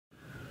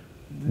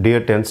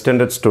Dear 10th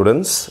standard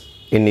students,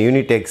 in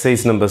unit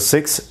exercise number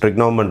 6,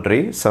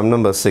 trigonometry, sum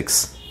number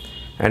 6,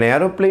 an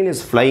aeroplane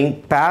is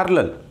flying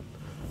parallel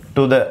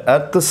to the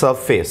earth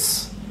surface.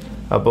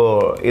 அப்போ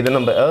இது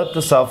நம்ம earth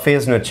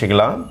surface னு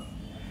வெச்சுக்கலாம்.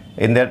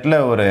 இந்த இடத்துல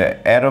ஒரு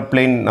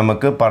aeroplane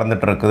நமக்கு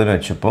பறந்துட்டு இருக்குதுன்னு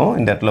வெச்சுப்போம்.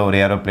 இந்த இடத்துல ஒரு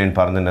aeroplane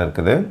பறந்துட்டு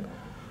இருக்குது.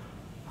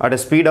 At a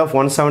speed of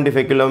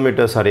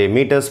 175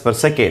 meters per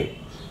second,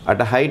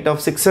 at a height of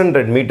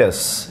 600 meters.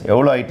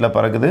 எவ்வளவு ஹைட்ல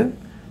பறக்குது?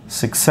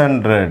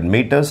 600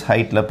 meters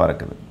height la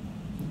parakudhu.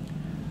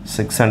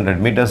 600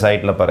 meters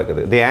height la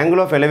parakudhu. The angle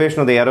of elevation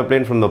of the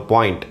aeroplane from the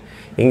point,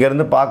 inga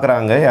irundhu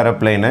paakranga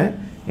aeroplane,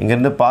 inga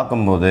irundhu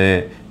paakumbodhu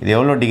idu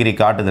evlo degree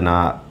kaatuduna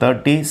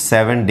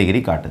 37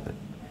 degree kaatudhu.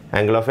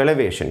 Angle of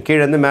elevation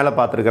keela irundhu mela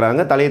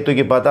paathirukkranga, thalaiya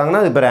thooki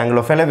paathanga idu per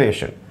angle of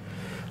elevation.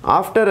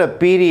 After a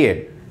period,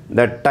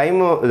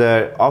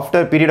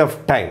 after a period of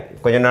time,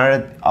 konja naal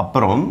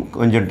appuram,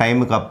 konja time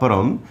ku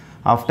appuram,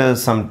 after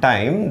some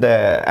time the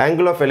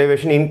angle of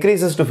elevation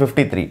increases to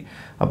 53.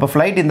 அப்போ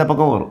flight இந்த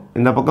பக்கம் வரும்.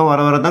 இந்த பக்கம் வர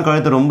வர தான்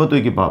கழுத்தை ரொம்ப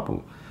தூக்கி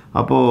பார்ப்போம்.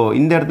 அப்போ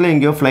இந்த இடத்துல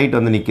எங்கேயோ flight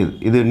வந்து நிக்குது.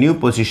 இது new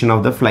position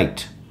of the flight.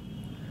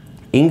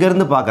 இங்க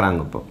இருந்து பார்க்கறாங்க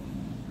இப்போ.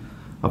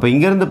 அப்போ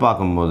இங்க இருந்து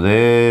பாக்கும்போது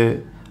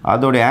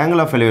அதோட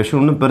angle of elevation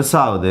இன்னும்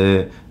பெருசாகுது.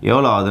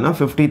 எவ்வளவு ஆகுதுன்னா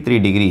 53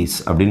 degrees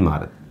அப்படினு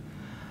மாறுது.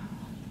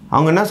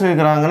 அவங்க என்ன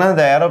சொல்லிருக்காங்கன்னா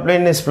the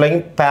aeroplane is flying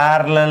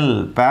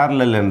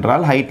parallel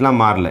என்றால் ஹைட்லாம்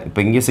மாறல. இப்போ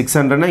இங்க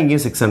 600 னா இங்க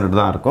 600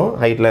 தான் இருக்கும்.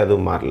 ஹைட்ல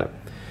எதுவும் மாறல.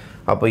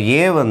 அப்போ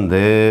A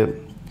வந்து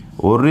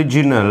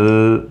original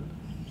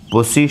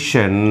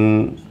position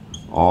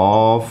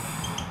of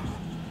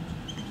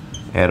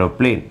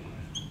aeroplane,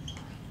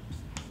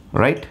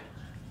 right?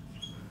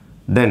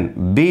 Then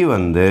B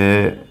வந்து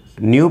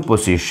new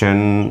position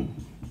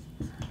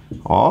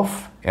of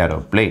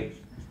aeroplane.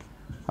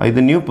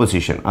 இது நியூ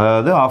பொசிஷன்,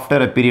 அதாவது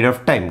after a period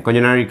of time, கொஞ்ச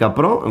நாளைக்கு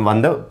அப்புறம்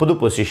வந்த புது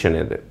பொசிஷன்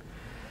இது.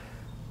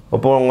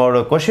 அப்போ உங்களோட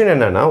கொஸ்டின்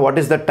என்னன்னா, வாட்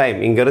இஸ் த டைம்,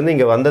 இங்கேருந்து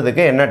இங்கே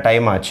வந்ததுக்கு என்ன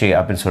டைம் ஆச்சு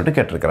அப்படின்னு சொல்லிட்டு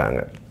கேட்டிருக்கிறாங்க.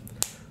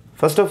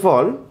 First of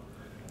all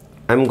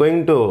I am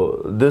going to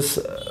this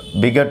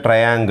figure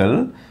triangle.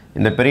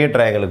 இந்த பெரிய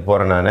ட்ரையாங்கிளுக்கு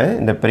போகிறேன் நான்.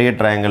 இந்த பெரிய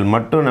ட்ரையாங்கிள்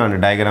மட்டும் நான்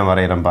டயக்ராம்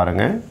வரைகிறேன்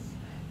பாருங்கள்.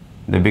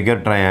 இந்த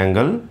பிகர்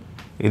ட்ரையாங்கிள்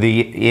இது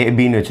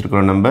ஏபின்னு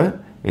வச்சுருக்கிறோம் நம்ம.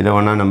 இதை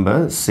வேணா நம்ம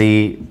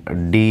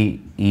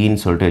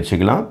சிடிஇன்னு சொல்லிட்டு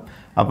வச்சுக்கலாம்.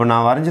 அப்போ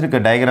நான் வரைஞ்சிருக்க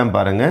டயக்ராம்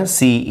பாருங்கள்.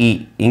 சிஇ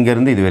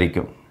இங்கேருந்து இது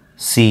வரைக்கும்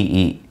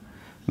சிஇ,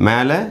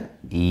 மேலே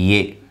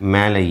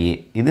ஏ,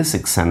 இது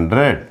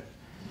 600,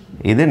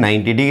 இது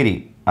 90 டிகிரி,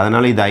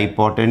 அதனால் இது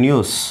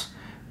ஹைபோட்டென்யூஸ்.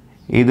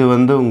 இது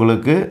வந்து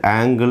உங்களுக்கு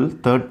ஆங்கிள்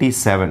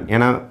 37,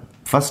 ஏன்னா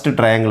ஃபஸ்ட்டு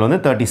ட்ரையாங்கிள் வந்து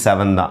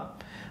 37 தான்.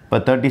 இப்போ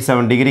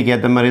 37 டிகிரிக்கு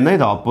ஏற்ற மாதிரி இருந்தால்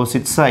இது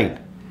ஆப்போசிட் சைடு,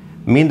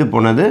 மீந்து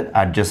போனது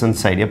அட்ஜசன்ட்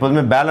சைடு.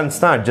 எப்போதுமே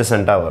பேலன்ஸ் தான்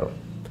அட்ஜசண்ட்டாக வரும்.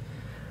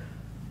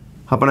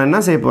 அப்போ நான்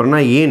என்ன செய்ய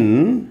போகிறேன்னா,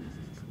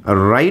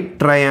 in right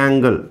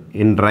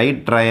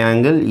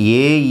triangle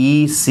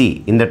AEC,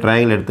 இந்த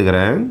ட்ரையாங்கிள்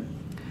எடுத்துக்கிறேன்.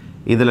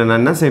 இதில்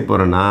நான் என்ன செய்ய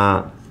போகிறேன்னா,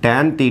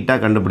 tan theta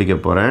கண்டுபிடிக்க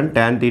போகிறேன்.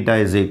 tan theta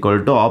is equal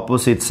to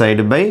opposite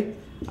side by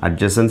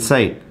adjacent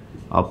side,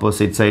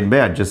 opposite side by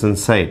adjacent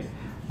side.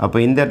 அப்போ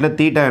இந்த இடத்துல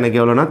theta எனக்கு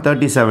எவ்வளோனா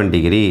 37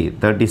 degree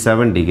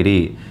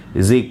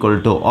is equal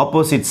to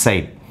opposite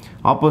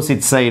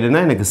sideனா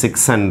எனக்கு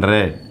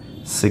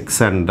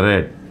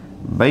 600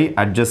 by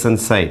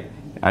adjacent side.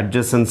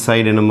 adjacent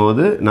side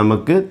என்னும்போது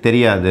நமக்கு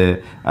தெரியாது,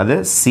 அது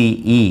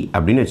CE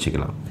அப்படின்னு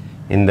வச்சுக்கலாம்.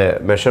 இந்த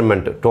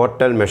மெஷர்மெண்ட்,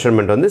 டோட்டல்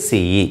மெஷர்மெண்ட் வந்து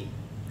CE.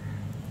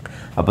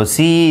 அப்போ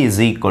CE is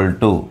equal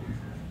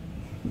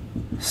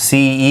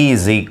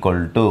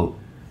to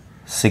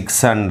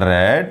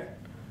 600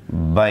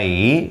 by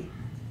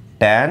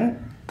tan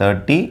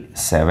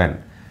 37.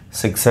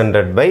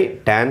 600 by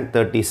tan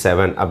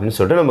 37 அப்படின்னு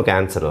சொல்லிட்டு நமக்கு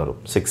ஆன்சர் வரும்.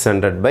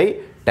 600 by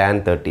tan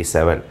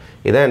 37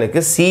 இதான்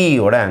எனக்கு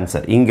CEயோட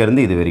ஆன்சர்.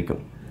 இங்கேருந்து இது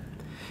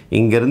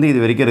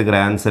வரைக்கும் இருக்கிற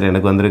ஆன்சர்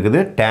எனக்கு வந்திருக்குது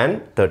tan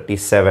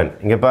 37.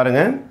 இங்கே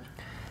பாருங்கள்,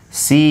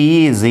 CE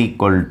is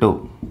equal to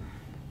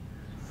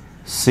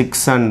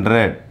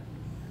 600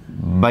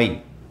 by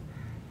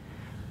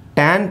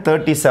tan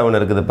 37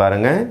 இருக்குது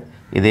பாருங்கள்.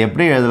 இது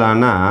எப்படி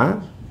எழுதலான்னா,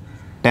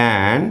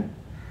 tan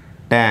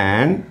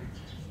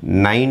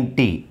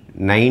 90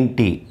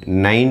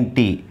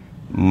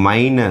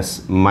 minus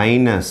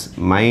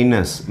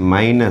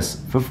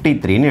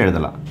 53ன்னு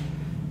எழுதலாம்.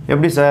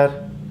 எப்படி சார்?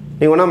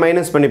 நீங்கள் ஒன்றா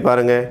மைனஸ் பண்ணி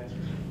பாருங்கள்.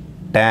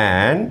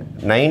 tan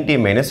 90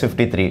 minus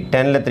 53,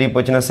 10ல் 3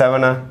 போச்சுன்னா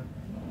 7ஆ?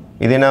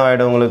 இது என்ன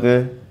ஆகிடும் உங்களுக்கு?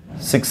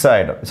 6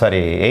 ஆகிடும்,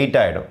 சாரி 8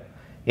 ஆகிடும்.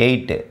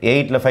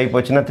 8ல் 5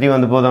 போச்சுன்னா 3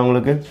 வந்து போதும்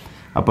உங்களுக்கு.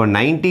 அப்போ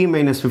 90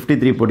 minus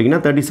 53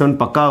 போட்டிங்கன்னா 37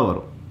 பக்கா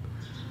வரும்.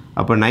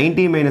 அப்போ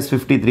 90 minus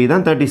 53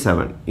 தான்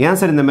 37. ஏன்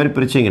சார் இந்த மாதிரி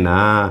பிரிச்சிங்கன்னா,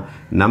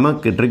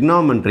 நமக்கு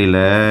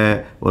ட்ரிக்னாமெண்ட்ரியில்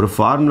ஒரு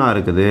ஃபார்முலா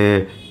இருக்குது.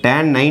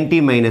 tan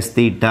 90 minus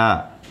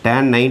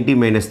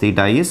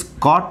theta is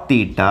cot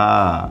theta.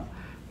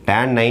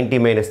 tan 90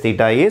 minus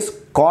theta is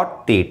cot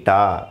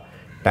theta.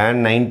 tan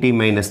 90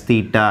 minus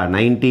theta,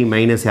 90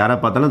 minus யாரை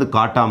பார்த்தாலும் அது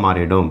காட்டாக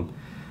மாறிடும்.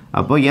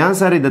 அப்போ ஏன்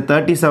சார் இந்த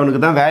 37க்கு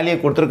தான் வேல்யூ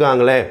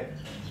கொடுத்துருக்காங்களே,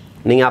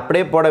 நீங்கள்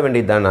அப்படியே போட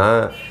வேண்டியது தானா?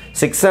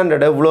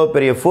 600 இவ்வளோ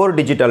பெரிய 4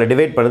 டிஜிட்டால்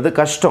டிவைட் பண்ணுறது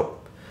கஷ்டம்.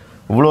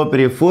 இவ்வளோ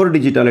பெரிய 4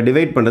 டிஜிட்டால்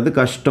டிவைட் பண்ணுறது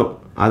கஷ்டம்.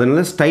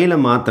 அதனால் ஸ்டைலை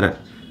மாற்றுறேன்.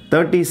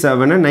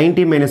 37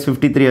 90 -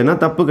 53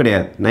 தப்பு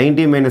கிடையாது.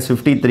 90 -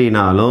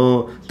 53நாலும்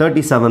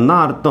 37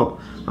 தான் அர்த்தம்.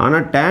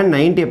 ஆனால் tan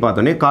 90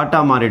 பார்த்தோன்னே காட்டா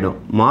மாறிடும்.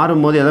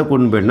 மாறும்போது எதை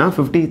கூட்டின்னு போயிடும்னா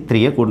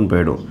 53 கூட்டின்னு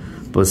போயிடும்.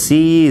 இப்போ C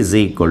is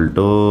equal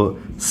to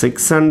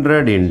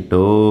 600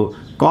 into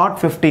cot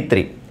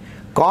 53.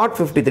 cot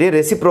 53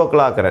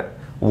 reciprocal ஆக்குறேன்.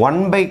 1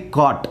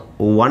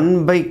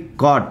 by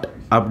cot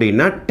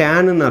அப்படின்னா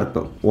tan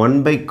அர்த்தம். 1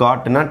 by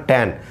cotனா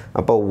tan.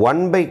 அப்போ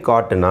 1 by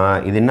cotனா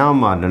இது என்ன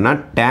மாறிடும்னா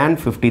tan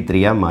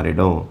 53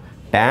 மாறிடும்.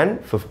 tan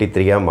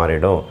 53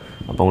 மாறிடும்.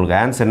 அப்போ உங்களுக்கு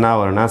ஆன்சர் என்ன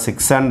வரும்னா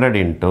 600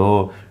 into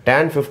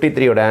tan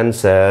 53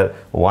 ஆன்சர்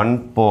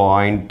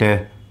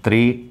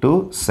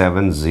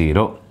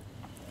 1.3270.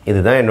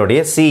 இதுதான் என்னுடைய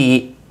CE.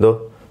 இதோ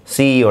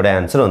CEயோட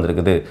ஆன்சர்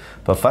வந்திருக்குது.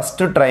 இப்போ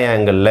ஃபஸ்ட்டு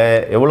ட்ரையாங்கிளில்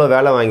எவ்வளோ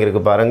வேலை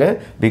வாங்கியிருக்கு பாருங்கள்.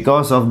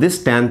 பிகாஸ் ஆஃப் திஸ்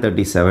tan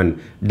 37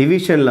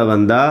 டிவிஷனில்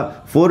வந்தால்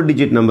 4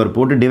 டிஜிட் நம்பர்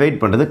போட்டு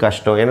டிவைட் பண்ணுறது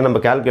கஷ்டம். ஏன்னா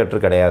நம்ம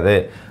கால்குலேட்டர் கிடையாது.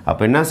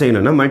 அப்போ என்ன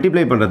செய்யணும்னா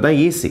மல்டிப்ளை பண்ணுறது தான்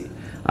ஈஸி.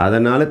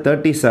 அதனால்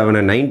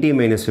 37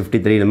 90 -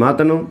 53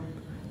 மாற்றணும்.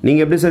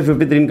 நீங்கள் எப்படி சார்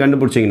 53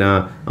 கண்டுபிடிச்சிங்கன்னா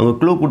அவங்க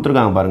க்ளூ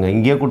கொடுத்துருக்காங்க பாருங்கள்.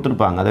 இங்கேயே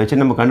கொடுத்துருப்பாங்க. அதை வச்சு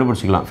நம்ம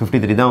கண்டுபிடிச்சிக்கலாம்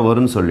 53 தான்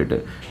வரும்னு சொல்லிட்டு.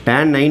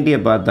 tan 90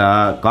 பார்த்தா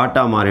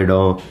காட்டா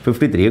மாறிடும்.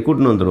 53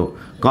 கூட்டின்னு வந்துடும்.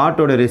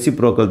 காட்டோட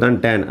ரெசிப்ரோக்கல் தான்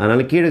tan.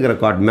 அதனால் கீழே இருக்கிற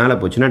காட் மேலே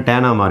போச்சுன்னா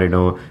டேனாக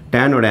மாறிடும்.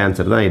 டேனோட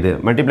ஆன்சர் தான் இது.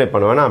 மல்டிப்ளை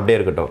பண்ணுவேன்னா அப்படியே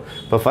இருக்கட்டும்.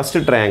 இப்போ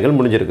ஃபஸ்ட்டு ட்ரையாங்கிள்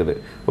முடிஞ்சிருக்குது.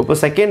 இப்போ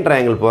செகண்ட்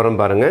ட்ரையாங்கிள் போகிறோம்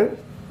பாருங்கள்.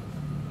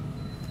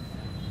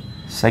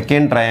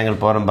 செகண்ட் ட்ரையாங்கிள்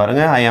போகிறோம்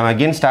பாருங்கள். ஐ ஆம்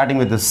again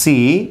starting with C.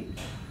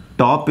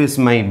 Top is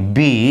my B.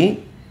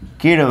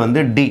 கீழே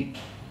வந்து D.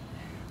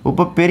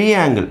 இப்போ பெரிய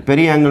ஆங்கிள்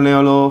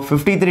எவ்வளோ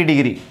 53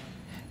 டிகிரி.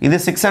 இது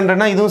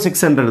 600னா இதுவும்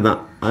 600 தான்.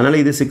 அதனால்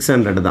இது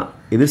 600 தான்.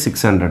 இது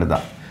 600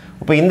 தான்.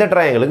 இப்போ இந்த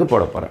ட்ரையாங்கிளுக்கு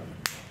போட போகிறேன்.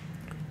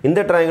 இந்த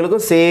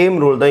ட்ரையாங்கிளுக்கும் சேம்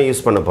ரூல் தான்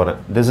யூஸ் பண்ண போகிறேன்.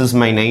 This is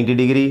my 90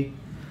 degree.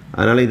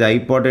 அதனால் இது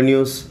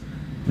ஹைப்போட்டன்யூஸ்.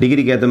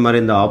 டிகிரிக்கு ஏற்ற மாதிரி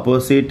இந்த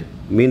ஆப்போசிட்.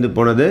 மீந்து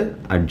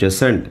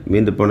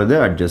போனது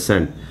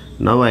adjacent.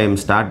 Now I am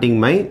starting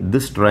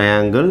this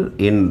triangle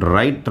in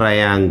right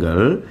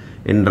triangle.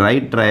 In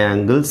right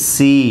triangle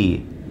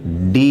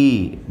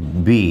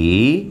CDB,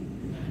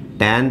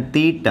 tan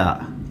theta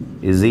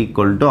is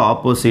equal to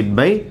opposite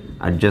by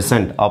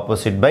adjacent.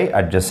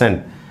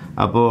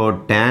 அப்போ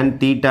tan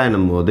theta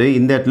என்னும்போது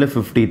இந்த இடத்துல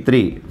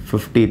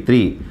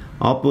 53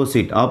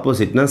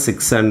 oppositeனா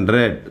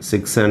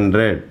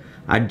 600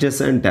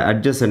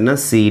 adjacentனா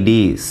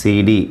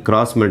CD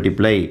cross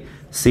multiply.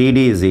 CD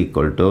is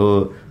equal to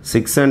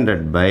 600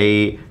 by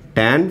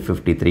tan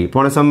 53.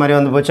 போன some மாதிரி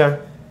வந்து போச்சா?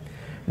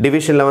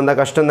 டிவிஷனில் வந்தால்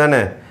கஷ்டம்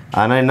தானே.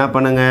 ஆனால் என்ன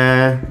பண்ணுங்க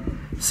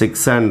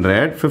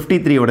 600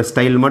 53யோட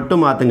ஸ்டைல்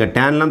மட்டும் மாற்றுங்க.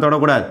 டேன்லாம்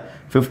தொடக்கூடாது.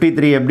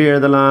 53 எப்படி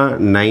எழுதலாம்?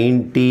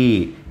 90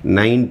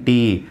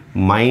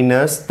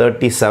 minus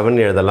 37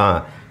 எழுதலாம்.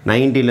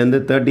 90லேருந்து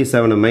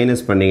 37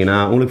 மைனஸ் பண்ணிங்கன்னா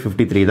உங்களுக்கு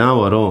 53 தான்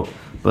வரும்.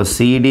 இப்போ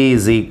CD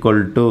is equal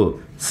to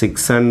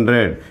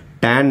 600.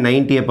 tan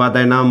 90 பார்த்தா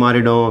என்ன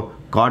மாறிடும்?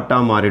 காட்டா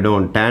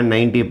மாறிடும். tan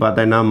 90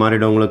 பார்த்தா என்ன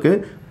மாறிடும்? உங்களுக்கு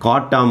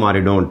காட்டா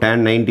மாறிடும். tan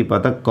 90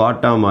 பார்த்தா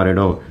காட்டா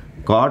மாறிடும்.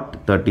 cot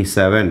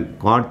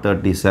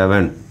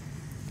 37.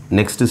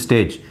 Next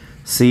stage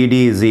CD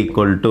is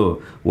equal to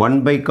 1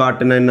 by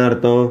cotனா என்ன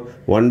அர்த்தம்?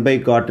 1 by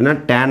cotனா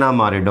tan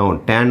மாறிடும்.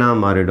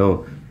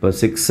 இப்போ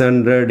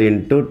 600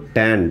 into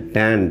tan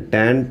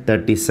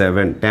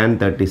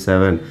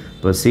 37.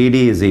 இப்போ CD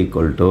is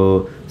equal to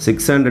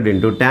 600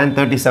 into tan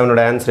 37 ஓட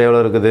ஆன்சர் எவ்வளோ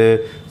இருக்குது?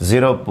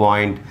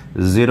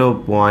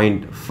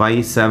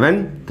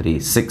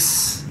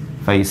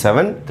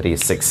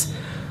 0.5736.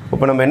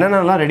 இப்போ நம்ம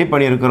என்னென்னலாம் ரெடி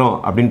பண்ணியிருக்கிறோம்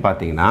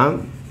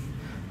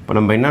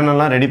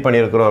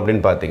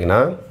அப்படின்னு பார்த்தீங்கன்னா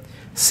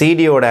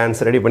CDயோட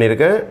ஆன்சர் ரெடி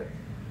பண்ணியிருக்கேன்.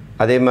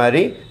 அதே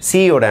மாதிரி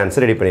Cயோட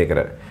ஆன்சர் ரெடி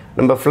பண்ணியிருக்கிறேன்.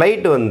 நம்ம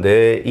ஃப்ளைட் வந்து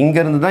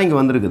இங்கேருந்து தான் இங்கே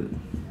வந்திருக்குது.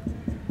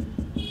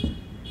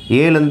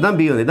 ஏலேருந்து தான்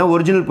B வந்து இதுதான்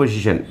ஒரிஜினல்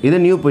பொசிஷன். இது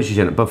நியூ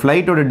பொசிஷன். இப்போ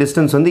ஃப்ளைட்டோட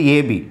டிஸ்டன்ஸ் வந்து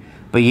AB.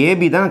 இப்போ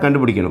AB தான்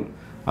கண்டுபிடிக்கணும்.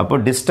 அப்போ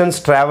distance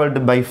travelled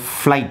by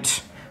flight.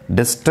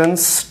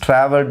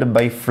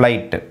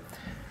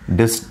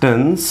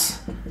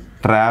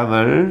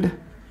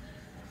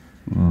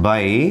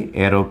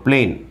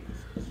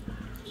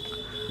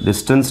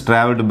 Distance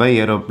traveled by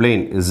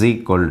flight is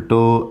equal to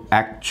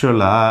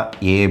actual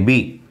AB.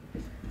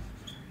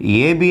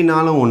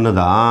 ABனாலும் ஒன்று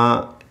தான்,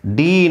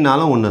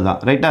 DEனாலும் ஒன்று தான்.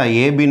 ரைட்டா?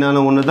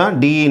 ABனாலும் ஒன்று தான்,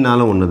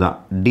 DEனாலும்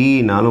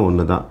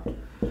ஒன்று தான்.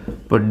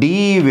 இப்போ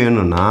DE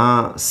வேணும்னா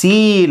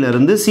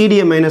CEலேருந்து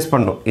CDயை மைனஸ்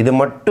பண்ணணும். இது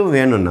மட்டும்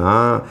வேணும்னா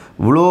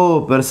இவ்வளோ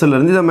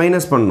பெருசுலேருந்து இதை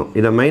மைனஸ் பண்ணணும்.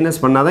 இதை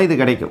மைனஸ் பண்ணால் தான் இது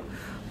கிடைக்கும்.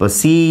 இப்போ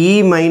CE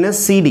மைனஸ்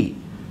CD.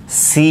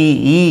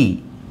 CE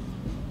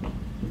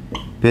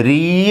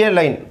பெரிய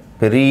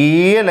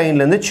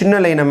லைன்லேருந்து சின்ன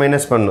லைனை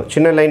மைனஸ் பண்ணணும்.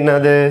 சின்ன லைன்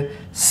அது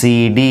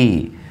CD.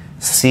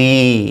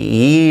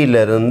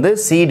 CEலேருந்து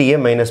CDயை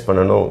மைனஸ்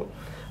பண்ணணும்.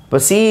 இப்போ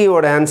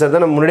CEயோட ஆன்சர்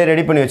தான் நம்ம முன்னாடியே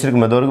ரெடி பண்ணி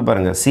வச்சுருக்கோம். அது வரைக்கும்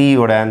பாருங்கள்.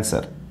 CEயோட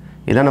ஆன்சர்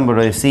இதான்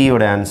நம்மளுடைய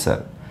CEயோட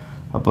ஆன்சர்.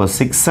 அப்போ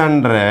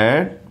 600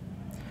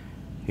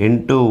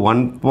 into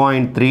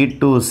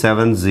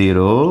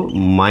 1.3270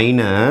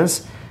 மைனஸ்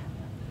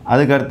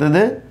அதுக்கு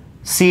அடுத்தது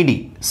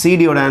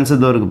CDயோட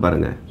ஆன்சர் தான் இருக்குது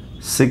பாருங்கள்.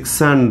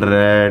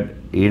 600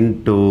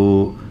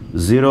 into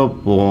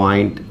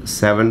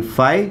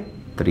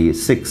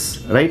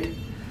 0.7536, right?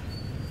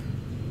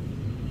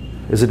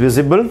 Is it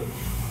visible?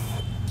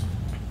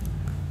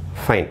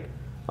 Fine.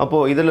 அப்போ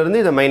இதிலிருந்து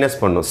இதை மைனஸ்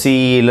பண்ணோம்,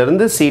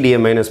 சியிலிருந்து சிடியை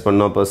மைனஸ்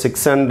பண்ணோம். அப்போ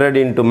 600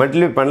 இன்ட்டு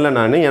மல்டிப்ளை பண்ணல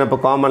நான், எனக்கு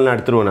காமன்லாம்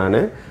எடுத்துருவேன் நான்.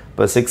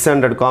 இப்போ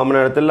 600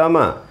 காமனாக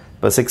எடுத்துடலாமா?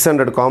 இப்போ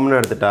 600 காமனாக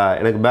எடுத்துட்டா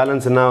எனக்கு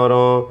பேலன்ஸ் என்ன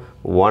வரும்?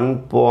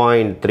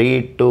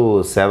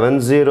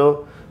 1.3270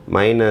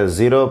 minus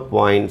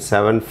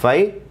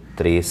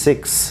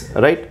 0.7536,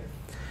 ரைட்?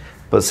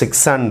 இப்போ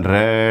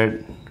 600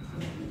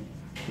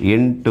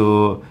 இன்ட்டு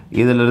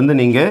இதிலிருந்து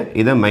நீங்கள்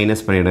இதை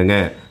மைனஸ் பண்ணிவிடுங்க.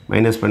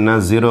 மைனஸ்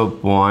பண்ணால்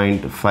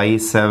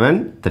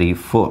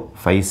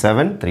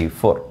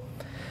 0.5734.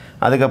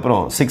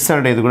 அதுக்கப்புறம்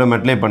 600 இது கூட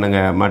மல்டிப்ளை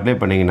பண்ணுங்கள். மல்டிப்ளை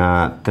பண்ணிங்கன்னா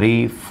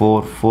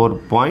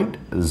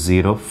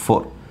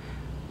 344.04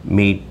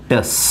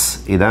 மீட்டர்ஸ்.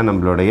 இதான்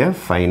நம்மளுடைய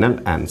ஃபைனல்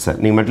ஆன்சர்.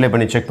 நீங்கள் மல்டிப்ளை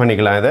பண்ணி செக்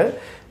பண்ணிக்கலாம். இதை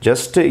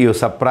just you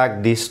subtract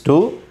these two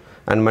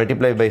and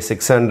multiply by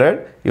 600,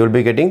 you will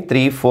be getting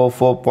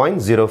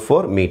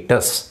 344.04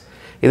 meters.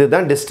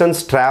 இதுதான் distance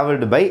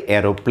traveled by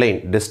aeroplane.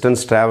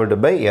 Distance traveled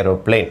by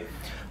aeroplane.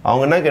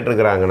 அவங்க என்ன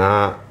கேட்டிருக்கிறாங்கன்னா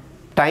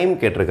டைம்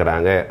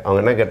கேட்டிருக்கிறாங்க. அவங்க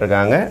என்ன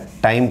கேட்டிருக்காங்க?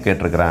 டைம்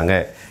கேட்டிருக்கிறாங்க.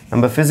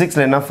 நம்ம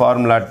ஃபிசிக்ஸில் என்ன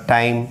formula?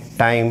 Time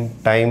time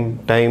time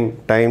time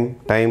time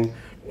time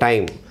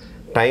time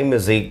time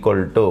is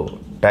equal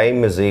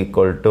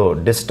to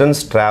distance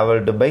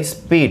traveled by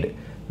speed.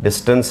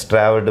 Distance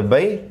traveled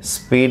by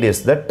speed is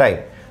the time.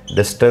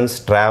 Distance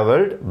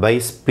traveled by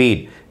speed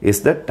is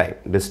the time.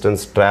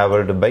 Distance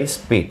traveled by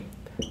speed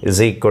is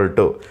equal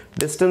to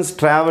distance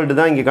traveled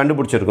தான் இங்கே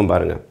கண்டுபிடிச்சிருக்கும்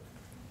பாருங்க.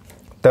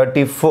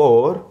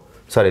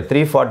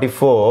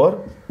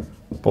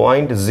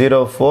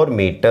 344.04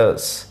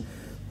 meters.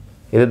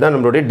 இதுதான்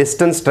நம்மளுடைய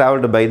distance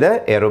traveled by the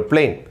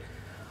aeroplane.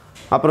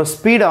 அப்புறம்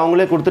speed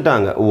அவங்களே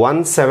கொடுத்துட்டாங்க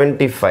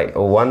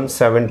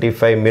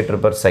 175 metre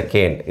per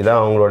second.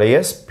 இதான் அவங்களுடைய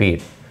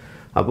ஸ்பீட்.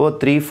 அப்போது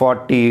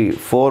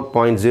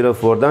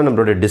 344.04 தான்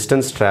நம்மளுடைய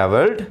distance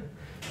traveled.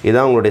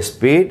 இதான் உங்களுடைய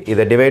ஸ்பீட்.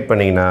 இதை டிவைட்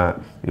பண்ணிங்கன்னா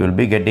you will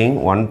be getting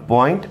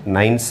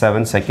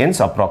 1.97 seconds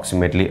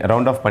approximately.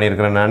 Round of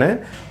பண்ணியிருக்கிறேன் நான்.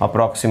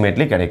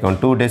 approximately கிடைக்கும்.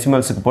 2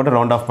 டெசிமல்ஸுக்கு போட்டு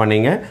ரவுண்ட் ஆஃப்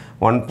பண்ணிங்க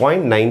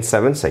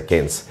 1.97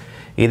 seconds.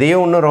 இதையே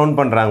இன்னும் ரவுண்ட்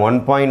பண்ணுறாங்க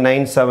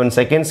 1.97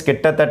 seconds.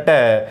 கிட்டத்தட்ட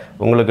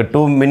உங்களுக்கு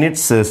 2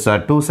 minutes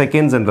 2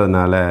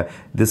 secondsன்றதுனால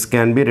this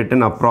can be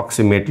written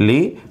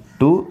approximately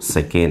 2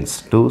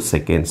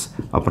 seconds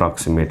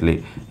approximately.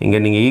 இங்கே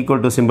நீங்கள்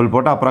ஈக்குவல் டு சிம்பிள்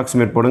போட்டு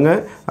அப்ராக்சிமேட் போடுங்க,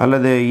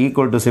 அல்லது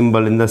ஈக்குவல் டு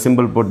சிம்பிள் இந்த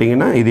சிம்பிள்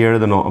போட்டிங்கன்னா இது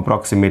எழுதணும்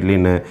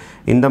அப்ராக்சிமேட்லின்னு.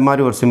 இந்த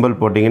மாதிரி ஒரு சிம்பிள்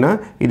போட்டிங்கன்னா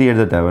இது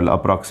எழுத தேவையில்லை,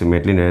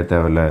 அப்ராக்சிமேட்லின்னு எழுத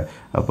தேவையில்லை.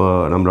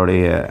 அப்போது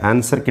நம்மளுடைய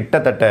ஆன்சர்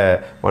கிட்டத்தட்ட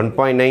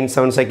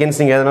 1.97 seconds.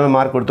 நீங்கள் எதனாலும்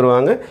மார்க்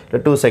கொடுத்துருவாங்க,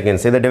 இல்லை 2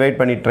 seconds. இதை டிவைட்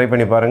பண்ணி ட்ரை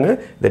பண்ணி பாருங்கள்.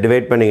 இதை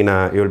டிவைட் பண்ணிங்கன்னா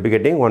you will be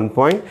getting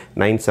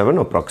 1.97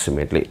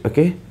 approximately.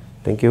 Okay,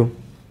 thank you.